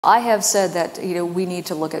I have said that we need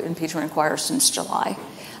to look at impeachment inquiries since July.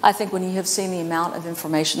 I think when you have seen the amount of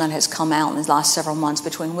information that has come out in the last several months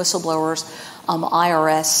between whistleblowers,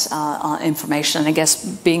 IRS information, and I guess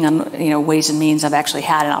being on Ways and Means, I've actually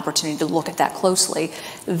had an opportunity to look at that closely.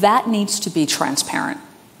 That needs to be transparent.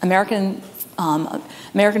 American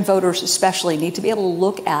voters especially need to be able to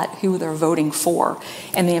look at who they're voting for,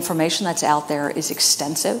 and the information that's out there is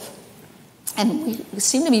extensive, and we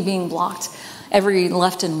seem to be being blocked every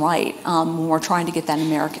left and right when we're trying to get that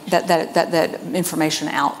information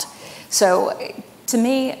out. So to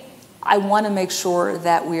me, I want to make sure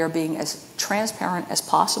that we are being as transparent as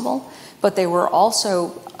possible, but they were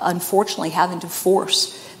also unfortunately having to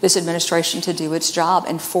force this administration to do its job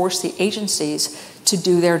and force the agencies to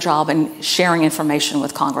do their job in sharing information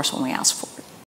with Congress when we ask for it.